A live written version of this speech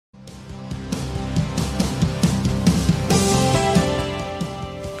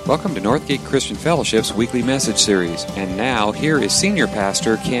Welcome to Northgate Christian Fellowship's weekly message series. And now, here is Senior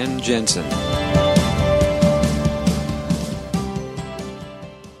Pastor Ken Jensen.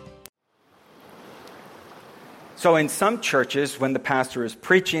 So in some churches, when the pastor is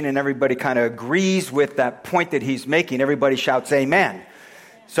preaching and everybody kind of agrees with that point that he's making, everybody shouts amen.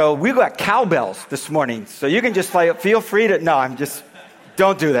 So we got cowbells this morning. So you can just feel free to,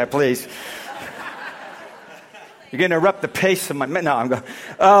 don't do that, please. You're going to interrupt the pace of my... No, I'm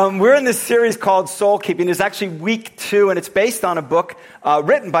going... we're in this series called Soul Keeping. It's actually week 2, and it's based on a book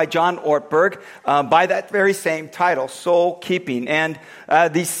written by John Ortberg by that very same title, Soul Keeping. And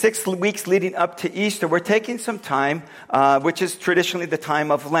these 6 weeks leading up to Easter, we're taking some time, which is traditionally the time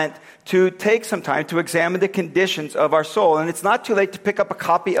of Lent, to take some time to examine the conditions of our soul. And it's not too late to pick up a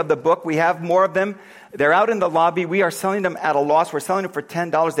copy of the book. We have more of them. They're out in the lobby. We are selling them at a loss. We're selling them for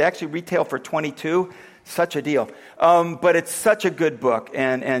 $10. They actually retail for $22. Such a deal. But it's such a good book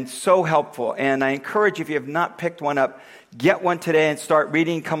and so helpful. And I encourage you, if you have not picked one up, get one today and start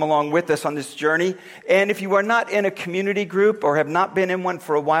reading. Come along with us on this journey. And if you are not in a community group or have not been in one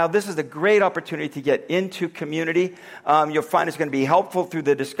for a while, this is a great opportunity to get into community. You'll find it's going to be helpful through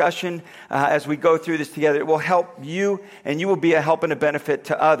the discussion as we go through this together. It will help you, and you will be a help and a benefit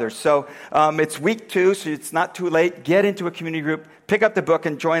to others. So it's week 2, so it's not too late. Get into a community group, pick up the book,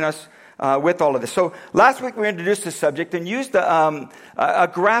 and join us with all of this. So last week we introduced this subject and used a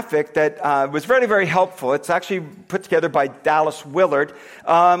graphic that was very, very helpful. It's actually put together by Dallas Willard.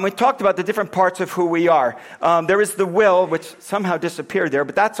 We talked about the different parts of who we are. There is the will, which somehow disappeared there,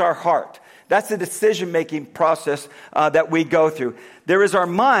 but that's our heart. That's the decision-making process that we go through. There is our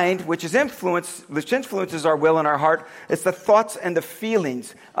mind, which influences our will and our heart. It's the thoughts and the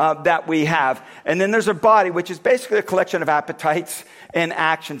feelings that we have. And then there's our body, which is basically a collection of appetites and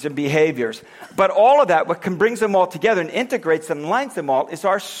actions and behaviors. But all of that, what brings them all together and integrates them and lines them all, is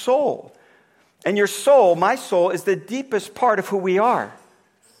our soul. And your soul, my soul, is the deepest part of who we are.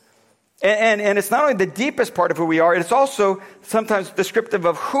 And it's not only the deepest part of who we are, it's also sometimes descriptive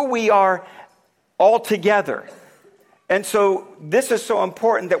of who we are altogether. And so this is so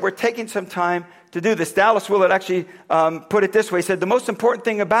important that we're taking some time to do this. Dallas Willard actually put it this way. He said, the most important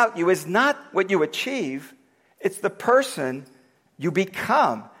thing about you is not what you achieve, it's the person you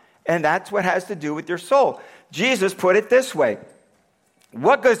become. And that's what has to do with your soul. Jesus put it this way.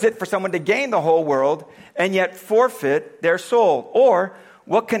 What goes it for someone to gain the whole world and yet forfeit their soul? Or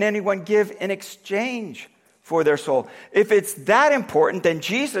what can anyone give in exchange for their soul? If it's that important, then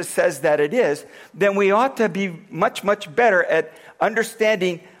Jesus says that it is, then we ought to be much, much better at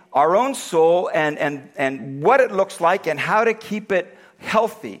understanding our own soul and what it looks like and how to keep it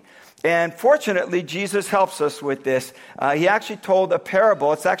healthy. And fortunately, Jesus helps us with this. He actually told a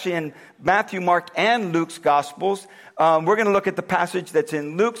parable. It's actually in Matthew, Mark, and Luke's Gospels. We're going to look at the passage that's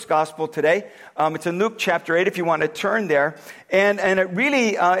in Luke's Gospel today. It's in Luke chapter 8, if you want to turn there. And it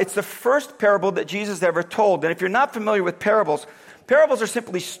really, it's the first parable that Jesus ever told. And if you're not familiar with parables, parables are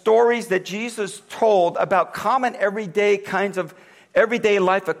simply stories that Jesus told about common everyday kinds of everyday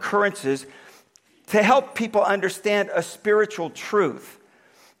life occurrences to help people understand a spiritual truth.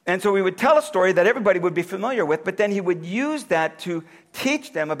 And so we would tell a story that everybody would be familiar with, but then he would use that to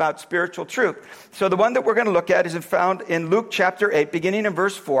teach them about spiritual truth. So the one that we're going to look at is found in Luke chapter 8, beginning in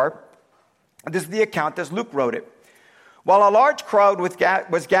verse 4. This is the account as Luke wrote it. While a large crowd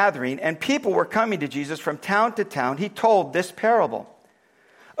was gathering and people were coming to Jesus from town to town, he told this parable.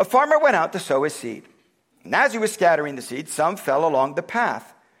 A farmer went out to sow his seed. And as he was scattering the seed, some fell along the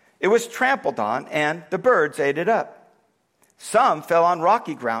path. It was trampled on, and the birds ate it up. Some fell on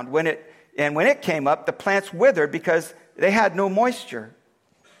rocky ground. When it came up, the plants withered because they had no moisture.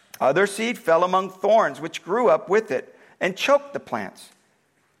 Other seed fell among thorns, which grew up with it and choked the plants.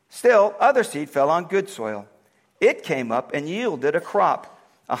 Still, other seed fell on good soil. It came up and yielded a crop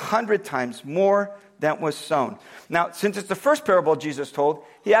 100 times more than was sown. Now, since it's the first parable Jesus told,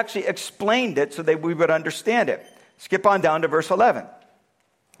 he actually explained it so that we would understand it. Skip on down to verse 11.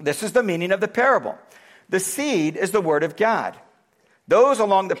 This is the meaning of the parable. The seed is the word of God. Those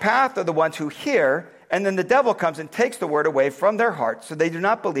along the path are the ones who hear, and then the devil comes and takes the word away from their hearts, so they do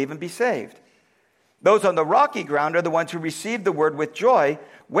not believe and be saved. Those on the rocky ground are the ones who receive the word with joy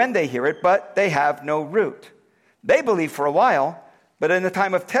when they hear it, but they have no root. They believe for a while, but in the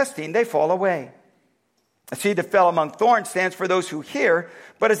time of testing, they fall away. A seed that fell among thorns stands for those who hear,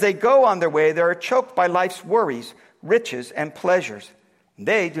 but as they go on their way, they are choked by life's worries, riches, and pleasures.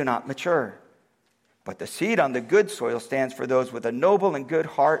 They do not mature. But the seed on the good soil stands for those with a noble and good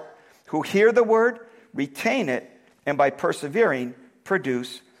heart who hear the word, retain it, and by persevering,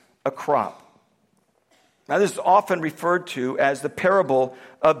 produce a crop. Now, this is often referred to as the parable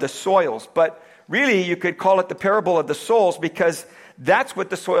of the soils, but really you could call it the parable of the souls because that's what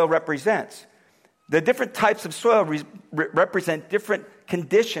the soil represents. The different types of soil represent different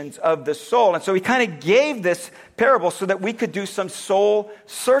conditions of the soul. And so he kind of gave this parable so that we could do some soul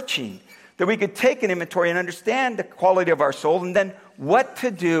searching, that we could take an inventory and understand the quality of our soul and then what to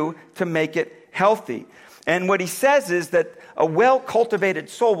do to make it healthy. And what he says is that a well-cultivated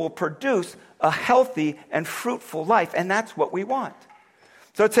soul will produce a healthy and fruitful life, and that's what we want.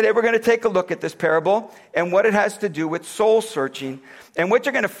 So today we're going to take a look at this parable and what it has to do with soul searching. And what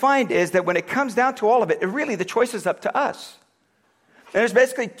you're going to find is that when it comes down to all of it, really the choice is up to us. And there's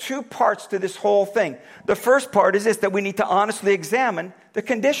basically two parts to this whole thing. The first part is this, that we need to honestly examine the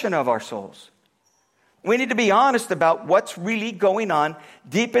condition of our souls. We need to be honest about what's really going on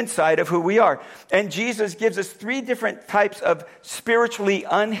deep inside of who we are. And Jesus gives us three different types of spiritually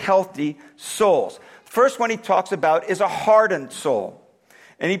unhealthy souls. First one he talks about is a hardened soul.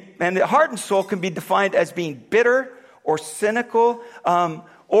 And the hardened soul can be defined as being bitter or cynical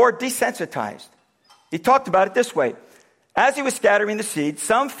or desensitized. He talked about it this way. As he was scattering the seed,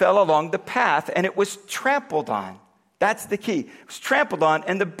 some fell along the path and it was trampled on. That's the key. It was trampled on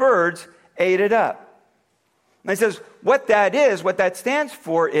and the birds ate it up. And he says, what that stands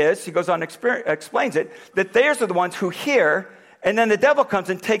for is, he goes on and explains it, that theirs are the ones who hear, and then the devil comes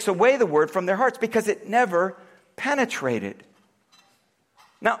and takes away the word from their hearts because it never penetrated.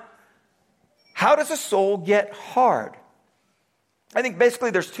 Now, how does a soul get hard? I think basically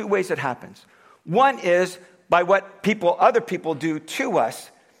there's two ways it happens. One is by what other people do to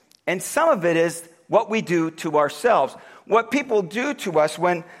us, and some of it is what we do to ourselves. What people do to us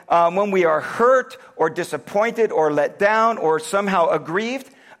when we are hurt or disappointed or let down or somehow aggrieved,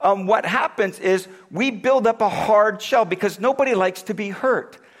 what happens is we build up a hard shell because nobody likes to be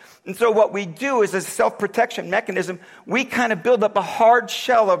hurt. And so what we do is, as a self-protection mechanism, we kind of build up a hard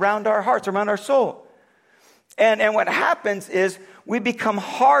shell around our hearts, around our soul. And what happens is we become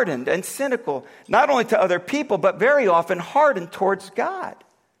hardened and cynical, not only to other people, but very often hardened towards God.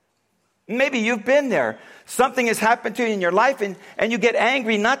 Maybe you've been there. Something has happened to you in your life and you get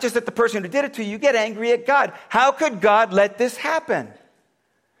angry, not just at the person who did it to you get angry at God. How could God let this happen?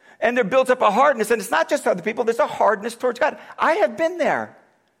 And there builds up a hardness, and it's not just other people, there's a hardness towards God. I have been there.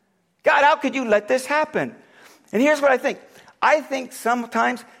 God, how could you let this happen? And here's what I think. I think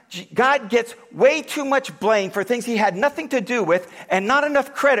sometimes God gets way too much blame for things he had nothing to do with and not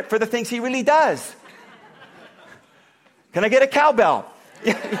enough credit for the things he really does. Can I get a cowbell?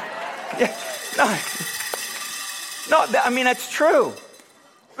 Yeah, no, I mean, that's true.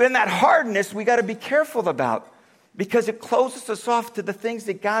 But in that hardness, we got to be careful about because it closes us off to the things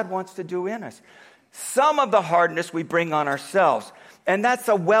that God wants to do in us. Some of the hardness we bring on ourselves, and that's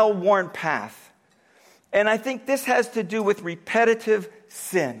a well-worn path. And I think this has to do with repetitive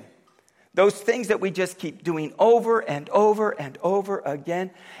sin. Those things that we just keep doing over and over and over again.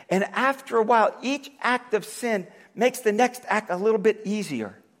 And after a while, each act of sin makes the next act a little bit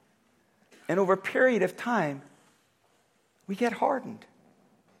easier. And over a period of time, we get hardened.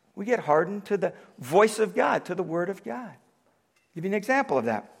 We get hardened to the voice of God, to the Word of God. I'll give you an example of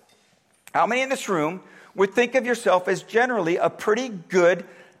that. How many in this room would think of yourself as generally a pretty good,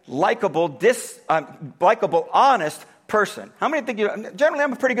 likable, honest person? How many think generally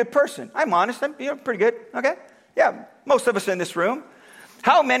I'm a pretty good person? I'm honest. I'm pretty good. Okay? Yeah, most of us in this room.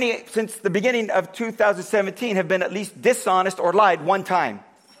 How many since the beginning of 2017 have been at least dishonest or lied one time?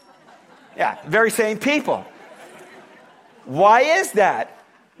 Yeah, very same people. Why is that?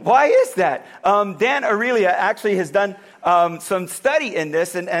 Why is that? Dan Aurelia actually has done some study in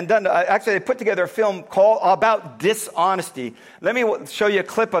this and done. Actually, they put together a film about dishonesty. Let me show you a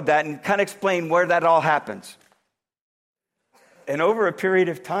clip of that and kind of explain where that all happens. And over a period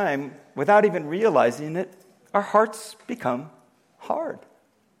of time, without even realizing it, our hearts become hard.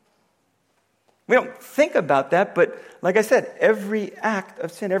 We don't think about that, but like I said, every act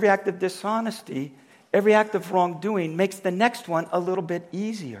of sin, every act of dishonesty, every act of wrongdoing makes the next one a little bit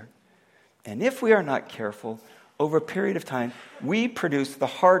easier. And if we are not careful, over a period of time, we produce the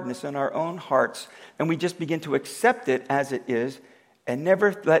hardness in our own hearts, and we just begin to accept it as it is and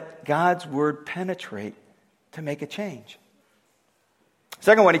never let God's word penetrate to make a change.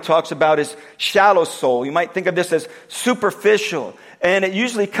 Second one he talks about is shallow soul. You might think of this as superficial, and it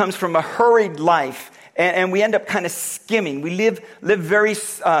usually comes from a hurried life, and we end up kind of skimming. We live very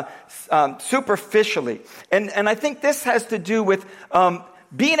superficially. And I think this has to do with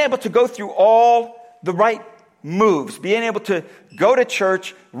being able to go through all the right moves, being able to go to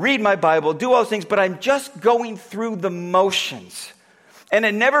church, read my Bible, do all those things, but I'm just going through the motions. And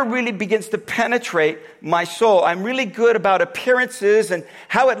it never really begins to penetrate my soul. I'm really good about appearances and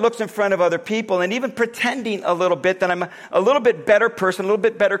how it looks in front of other people, and even pretending a little bit that I'm a little bit better person, a little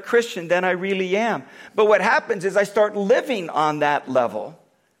bit better Christian than I really am. But what happens is I start living on that level,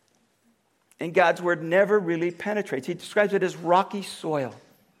 and God's word never really penetrates. He describes it as rocky soil.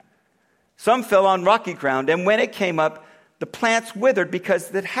 Some fell on rocky ground, and when it came up, the plants withered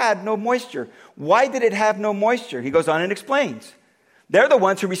because it had no moisture. Why did it have no moisture? He goes on and explains. They're the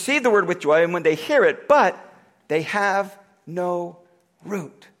ones who receive the word with joy and when they hear it, but they have no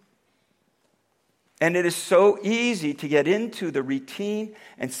root. And it is so easy to get into the routine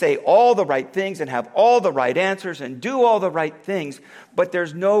and say all the right things and have all the right answers and do all the right things, but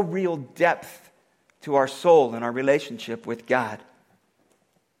there's no real depth to our soul and our relationship with God.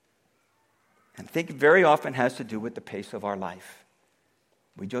 And I think it very often has to do with the pace of our life.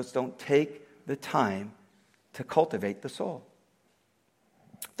 We just don't take the time to cultivate the soul.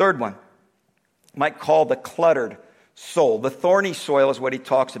 Third one, might call the cluttered soul. The thorny soil is what he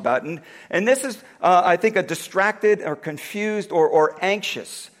talks about. And this is, I think, a distracted or confused or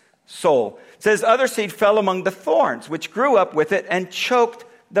anxious soul. It says, other seed fell among the thorns, which grew up with it and choked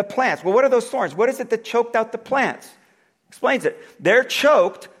the plants. Well, what are those thorns? What is it that choked out the plants? Explains it. They're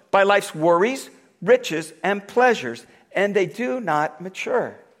choked by life's worries, riches, and pleasures, and they do not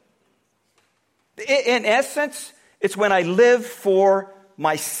mature. In essence, it's when I live for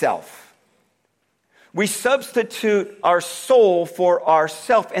myself. We substitute our soul for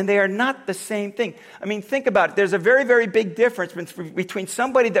ourself, and they are not the same thing. I mean, think about it. There's a very, very big difference between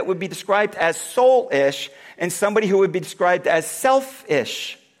somebody that would be described as soul-ish and somebody who would be described as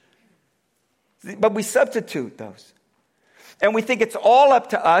selfish. But we substitute those. And we think it's all up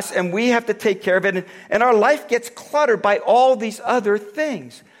to us, and we have to take care of it. And our life gets cluttered by all these other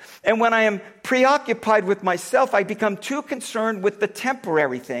things. And when I am preoccupied with myself, I become too concerned with the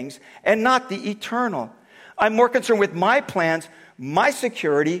temporary things and not the eternal. I'm more concerned with my plans, my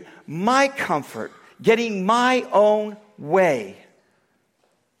security, my comfort, getting my own way.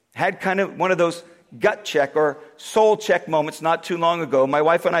 Had kind of one of those gut check or soul check moments not too long ago. My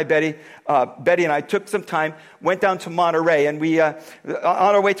wife and I, Betty and I took some time, went down to Monterey, and we, on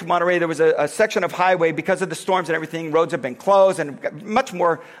our way to Monterey, there was a section of highway because of the storms and everything. Roads have been closed and much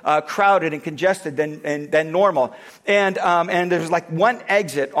more crowded and congested than normal. And there was like one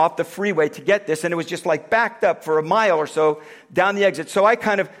exit off the freeway to get this, and it was just like backed up for a mile or so down the exit. So I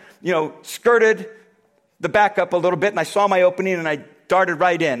kind of, skirted the back up a little bit, and I saw my opening, and I darted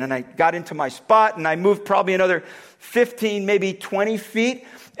right in, and I got into my spot, and I moved probably another 15, maybe 20 feet,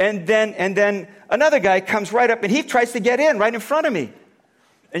 and then another guy comes right up, and he tries to get in right in front of me.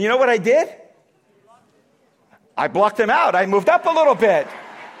 And you know what I did? I blocked him out. I moved up a little bit.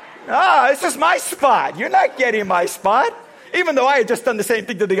 This is my spot. You're not getting my spot. Even though I had just done the same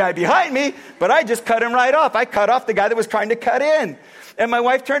thing to the guy behind me, but I just cut him right off. I cut off the guy that was trying to cut in. And my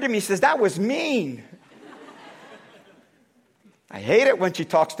wife turned to me and says, "That was mean." I hate it when she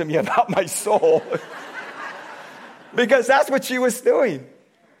talks to me about my soul because that's what she was doing.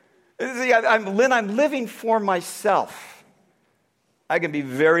 See, I'm living for myself. I can be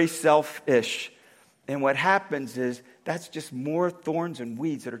very selfish. And what happens is that's just more thorns and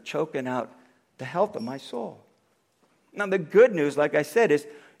weeds that are choking out the health of my soul. Now, the good news, like I said, is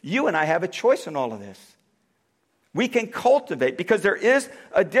you and I have a choice in all of this. We can cultivate, because there is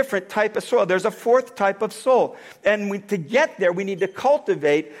a different type of soil. There's a fourth type of soul. And to get there, we need to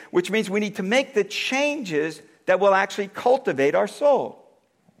cultivate, which means we need to make the changes that will actually cultivate our soul.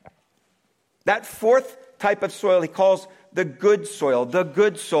 That fourth type of soil he calls the good soil, the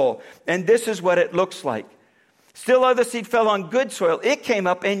good soul. And this is what it looks like. Still other seed fell on good soil. It came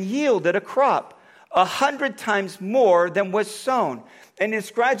up and yielded a crop 100 times more than was sown. And he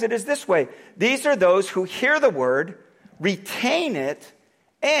describes it as this way. These are those who hear the word, retain it,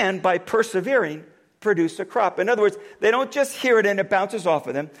 and by persevering, produce a crop. In other words, they don't just hear it and it bounces off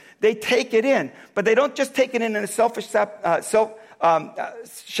of them. They take it in. But they don't just take it in a selfish,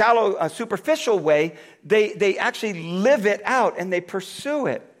 shallow, superficial way. They actually live it out and they pursue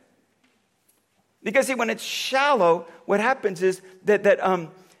it. Because see, when it's shallow, what happens is that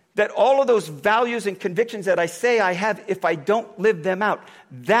all of those values and convictions that I say I have, if I don't live them out,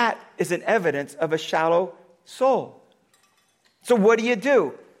 that is an evidence of a shallow soul. So what do you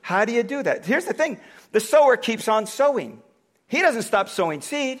do? How do you do that? Here's the thing. The sower keeps on sowing. He doesn't stop sowing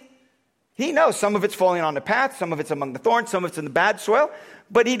seed. He knows some of it's falling on the path, some of it's among the thorns, some of it's in the bad soil,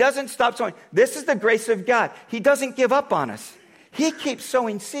 but he doesn't stop sowing. This is the grace of God. He doesn't give up on us. He keeps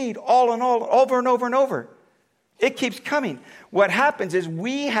sowing seed all and all, over and over and over. It keeps coming. What happens is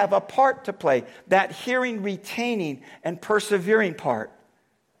we have a part to play, that hearing, retaining, and persevering part.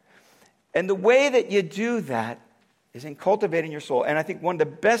 And the way that you do that is in cultivating your soul. And I think one of the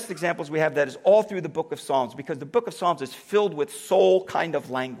best examples we have that is all through the book of Psalms, because the book of Psalms is filled with soul kind of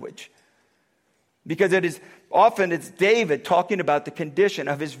language. Because it's David talking about the condition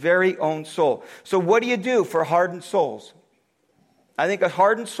of his very own soul. So what do you do for hardened souls? I think a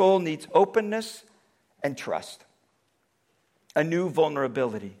hardened soul needs openness and trust. A new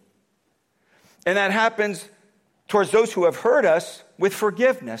vulnerability. And that happens towards those who have hurt us with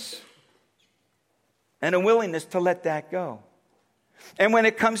forgiveness and a willingness to let that go. And when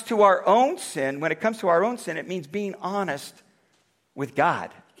it comes to our own sin, it means being honest with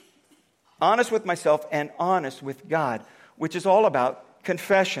God. Honest with myself and honest with God, which is all about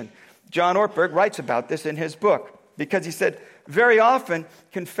confession. John Ortberg writes about this in his book because he said, very often,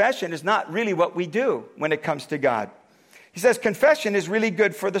 confession is not really what we do when it comes to God. He says confession is really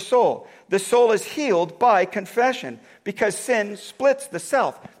good for the soul. The soul is healed by confession because sin splits the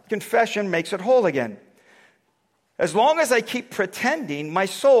self. Confession makes it whole again. As long as I keep pretending, my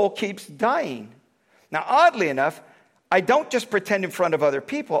soul keeps dying. Now, oddly enough, I don't just pretend in front of other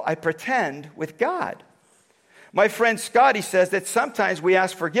people, I pretend with God. My friend Scotty says that sometimes we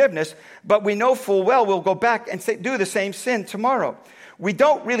ask forgiveness, but we know full well we'll go back and do the same sin tomorrow. We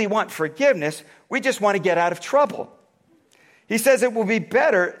don't really want forgiveness, we just want to get out of trouble. He says it will be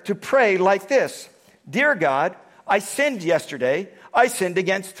better to pray like this. Dear God, I sinned yesterday. I sinned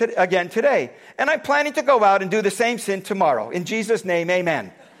again today. And I'm planning to go out and do the same sin tomorrow. In Jesus' name,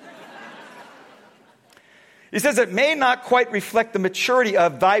 amen. He says it may not quite reflect the maturity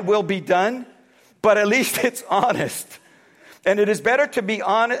of thy will be done, but at least it's honest. And it is better to be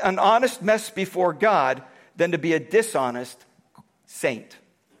an honest mess before God than to be a dishonest saint.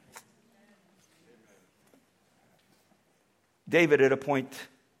 David, at a point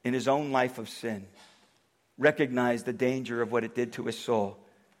in his own life of sin, recognized the danger of what it did to his soul.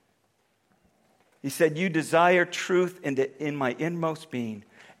 He said, you desire truth in my inmost being,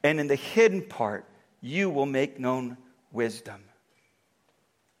 and in the hidden part, you will make known wisdom.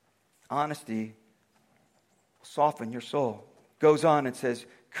 Honesty will soften your soul. Goes on and says,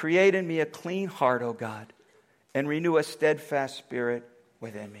 create in me a clean heart, O God, and renew a steadfast spirit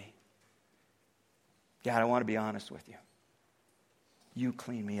within me. God, I want to be honest with you. You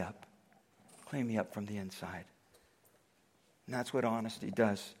clean me up. Clean me up from the inside. And that's what honesty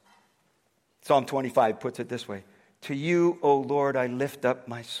does. Psalm 25 puts it this way. To you, O Lord, I lift up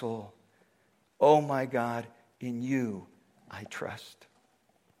my soul. O my God, in you I trust.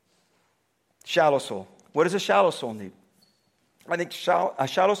 Shallow soul. What does a shallow soul need? I think a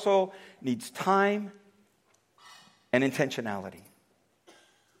shallow soul needs time and intentionality.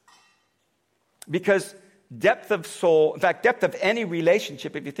 Because depth of soul, in fact, depth of any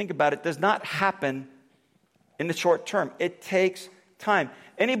relationship, if you think about it, does not happen in the short term. It takes time.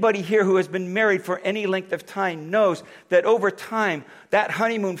 Anybody here who has been married for any length of time knows that over time, that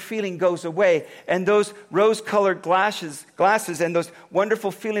honeymoon feeling goes away, and those rose-colored glasses and those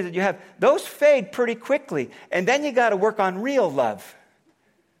wonderful feelings that you have, those fade pretty quickly. And then you got to work on real love.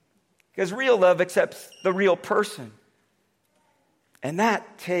 Because real love accepts the real person. And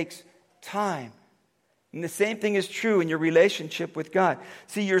that takes time. And the same thing is true in your relationship with God.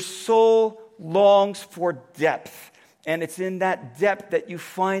 See, your soul longs for depth. And it's in that depth that you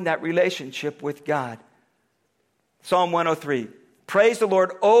find that relationship with God. Psalm 103. Praise the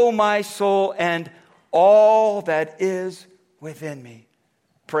Lord, O my soul, and all that is within me.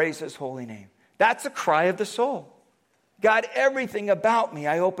 Praise his holy name. That's a cry of the soul. God, everything about me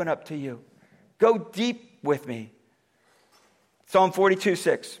I open up to you. Go deep with me. Psalm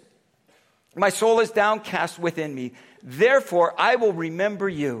 42:6. My soul is downcast within me. Therefore, I will remember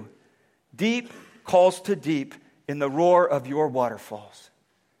you. Deep calls to deep in the roar of your waterfalls.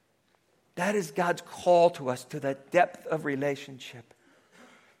 That is God's call to us, to that depth of relationship.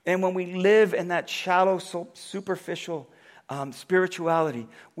 And when we live in that shallow, superficial spirituality,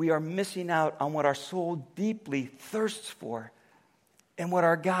 we are missing out on what our soul deeply thirsts for and what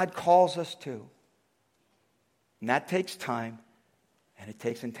our God calls us to. And that takes time and it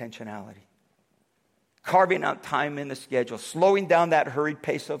takes intentionality. Carving out time in the schedule, slowing down that hurried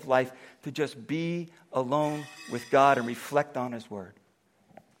pace of life to just be alone with God and reflect on his word.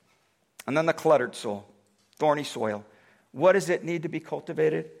 And then the cluttered soul, thorny soil. What does it need to be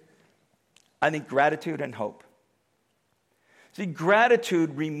cultivated? I think gratitude and hope. See,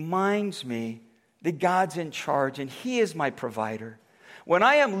 gratitude reminds me that God's in charge and he is my provider. When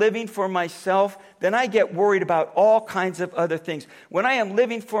I am living for myself, then I get worried about all kinds of other things. When I am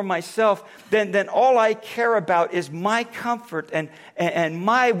living for myself, then all I care about is my comfort and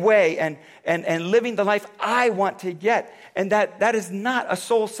my way and living the life I want to get. And that is not a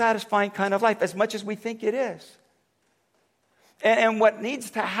soul-satisfying kind of life as much as we think it is. And what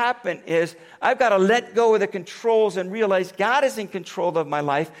needs to happen is I've got to let go of the controls and realize God is in control of my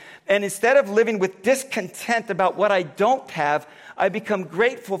life. And instead of living with discontent about what I don't have, I become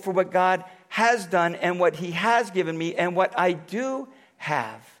grateful for what God has done and what He has given me and what I do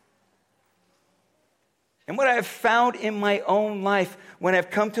have. And what I have found in my own life when I've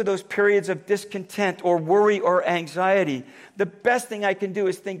come to those periods of discontent or worry or anxiety, the best thing I can do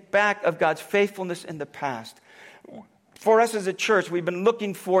is think back of God's faithfulness in the past. For us as a church, we've been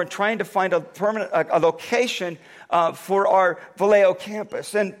looking for and trying to find a location for our Vallejo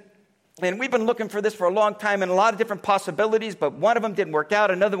campus. And we've been looking for this for a long time and a lot of different possibilities, but one of them didn't work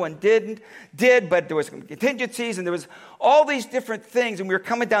out. Another one did, but there was some contingencies and there was all these different things. And we were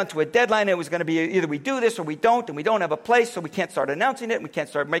coming down to a deadline. It was going to be either we do this or we don't, and we don't have a place, so we can't start announcing it and we can't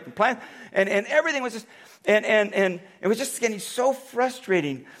start making plans. And everything was just, and it was just getting so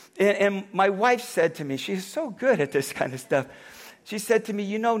frustrating. And my wife said to me, she's so good at this kind of stuff. She said to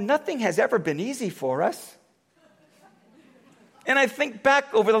me, nothing has ever been easy for us. And I think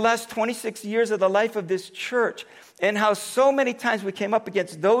back over the last 26 years of the life of this church and how so many times we came up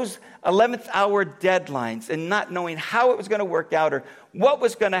against those 11th hour deadlines and not knowing how it was going to work out or what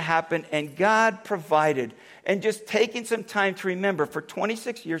was going to happen. And God provided. And just taking some time to remember, for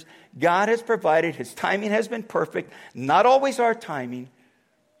 26 years, God has provided. His timing has been perfect. Not always our timing,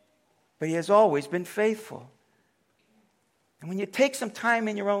 but He has always been faithful. And when you take some time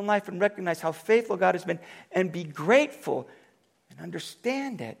in your own life and recognize how faithful God has been and be grateful and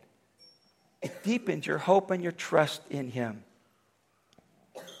understand it, it deepens your hope and your trust in Him.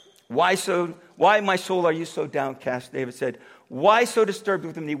 Why, my soul, are you so downcast? David said. Why so disturbed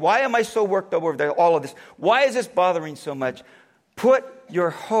within me? Why am I so worked up over all of this? Why is this bothering so much? Put your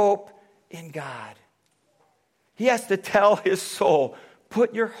hope in God. He has to tell his soul,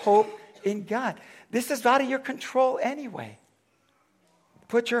 put your hope in God. This is out of your control anyway.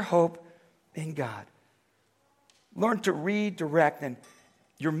 Put your hope in God. Learn to redirect and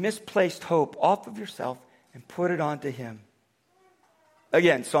your misplaced hope off of yourself and put it onto Him.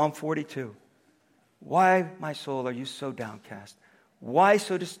 Again, Psalm 42. Why, my soul, are you so downcast? Why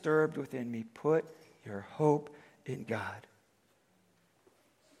so disturbed within me? Put your hope in God.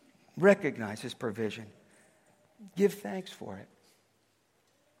 Recognize His provision. Give thanks for it.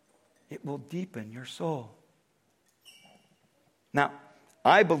 It will deepen your soul. Now,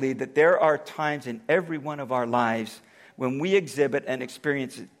 I believe that there are times in every one of our lives when we exhibit and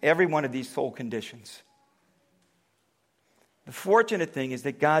experience every one of these soul conditions. The fortunate thing is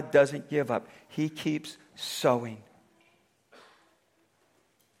that God doesn't give up. He keeps sowing.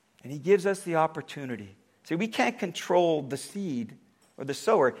 And He gives us the opportunity. See, we can't control the seed or the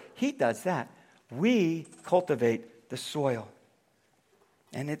sower. He does that. We cultivate the soil.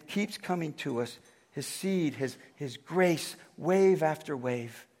 And it keeps coming to us. His seed, His grace, wave after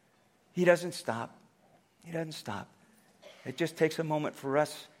wave. He doesn't stop. He doesn't stop. It just takes a moment for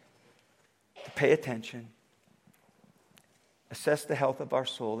us to pay attention, assess the health of our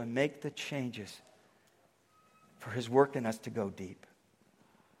soul, and make the changes for His work in us to go deep.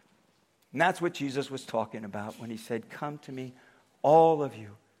 And that's what Jesus was talking about when He said, come to me, all of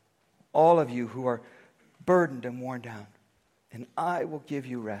you who are burdened and worn down, and I will give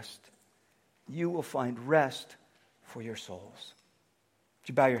you rest. You will find rest for your souls. Would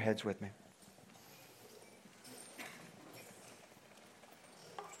you bow your heads with me?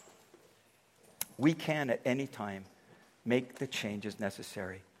 We can at any time make the changes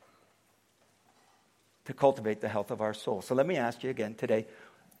necessary to cultivate the health of our soul. So let me ask you again today,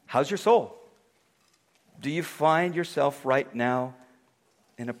 how's your soul? Do you find yourself right now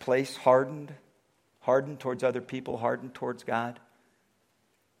in a place hardened towards other people, hardened towards God?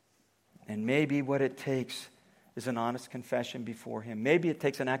 And maybe what it takes is an honest confession before Him. Maybe it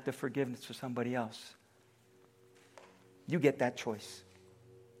takes an act of forgiveness for somebody else. You get that choice.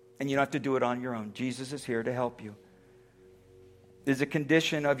 And you don't have to do it on your own. Jesus is here to help you. Is the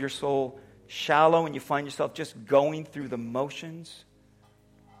condition of your soul shallow and you find yourself just going through the motions?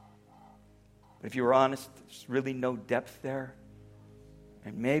 But if you're honest, there's really no depth there.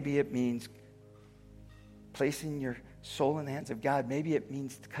 And maybe it means placing your soul in the hands of God. Maybe it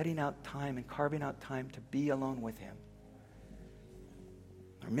means cutting out time and carving out time to be alone with Him.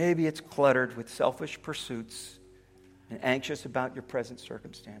 Or maybe it's cluttered with selfish pursuits and anxious about your present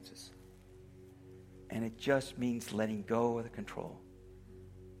circumstances. And it just means letting go of the control.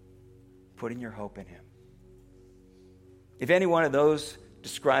 putting your hope in him. If any one of those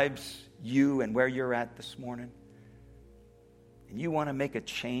describes you and where you're at this morning, and you want to make a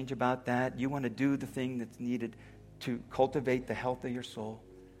change about that, you want to do the thing that's needed to cultivate the health of your soul,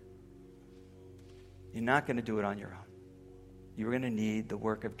 you're not going to do it on your own. You're going to need the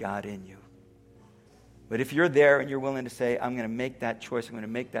work of God in you. But if you're there and you're willing to say, I'm going to make that choice, I'm going to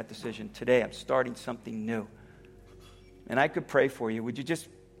make that decision today, I'm starting something new, and I could pray for you, would you just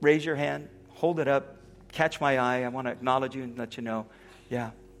raise your hand, hold it up, catch my eye? I want to acknowledge you and let you know,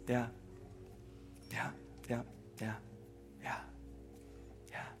 yeah, yes,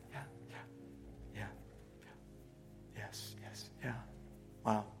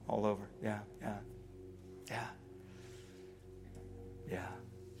 wow, all over, yeah.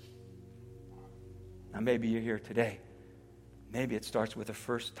 Now maybe you're here today. Maybe it starts with a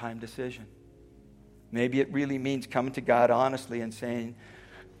first-time decision. Maybe it really means coming to God honestly and saying,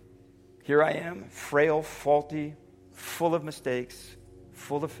 here I am, frail, faulty, full of mistakes,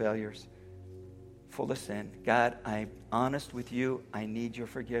 full of failures, full of sin. God, I'm honest with you. I need your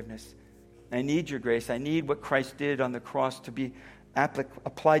forgiveness. I need your grace. I need what Christ did on the cross to be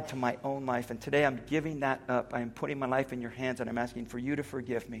applied to my own life. And today I'm giving that up. I am putting my life in your hands, and I'm asking for you to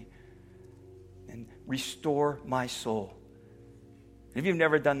forgive me and restore my soul. If you've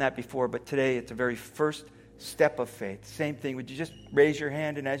never done that before, but today it's a very first step of faith. Same thing. Would you just raise your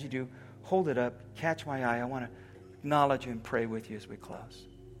hand, and as you do, hold it up, catch my eye. I want to acknowledge you and pray with you as we close.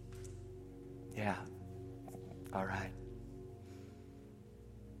 Yeah. All right.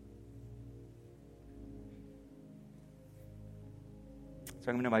 So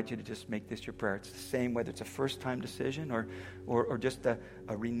I'm going to invite you to just make this your prayer. It's the same whether it's a first-time decision or just a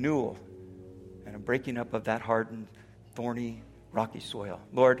renewal and a breaking up of that hardened, thorny, rocky soil.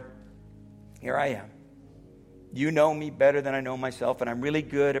 Lord, here I am. You know me better than I know myself, and I'm really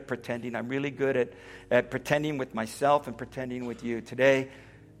good at pretending. I'm really good at pretending with myself and pretending with you. Today,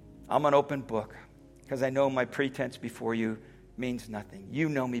 I'm an open book because I know my pretense before you means nothing. You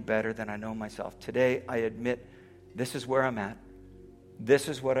know me better than I know myself. Today, I admit this is where I'm at. This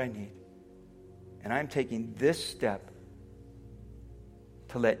is what I need. And I'm taking this step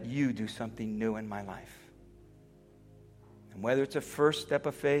to let you do something new in my life. And whether it's a first step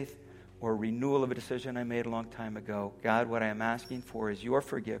of faith or a renewal of a decision I made a long time ago, God, what I am asking for is your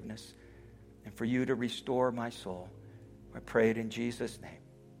forgiveness and for you to restore my soul. I pray it in Jesus' name.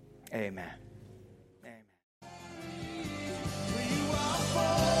 Amen.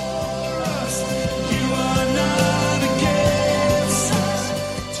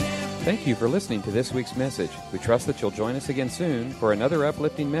 Thank you for listening to this week's message. We trust that you'll join us again soon for another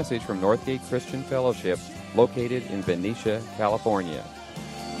uplifting message from Northgate Christian Fellowship, located in Benicia, California.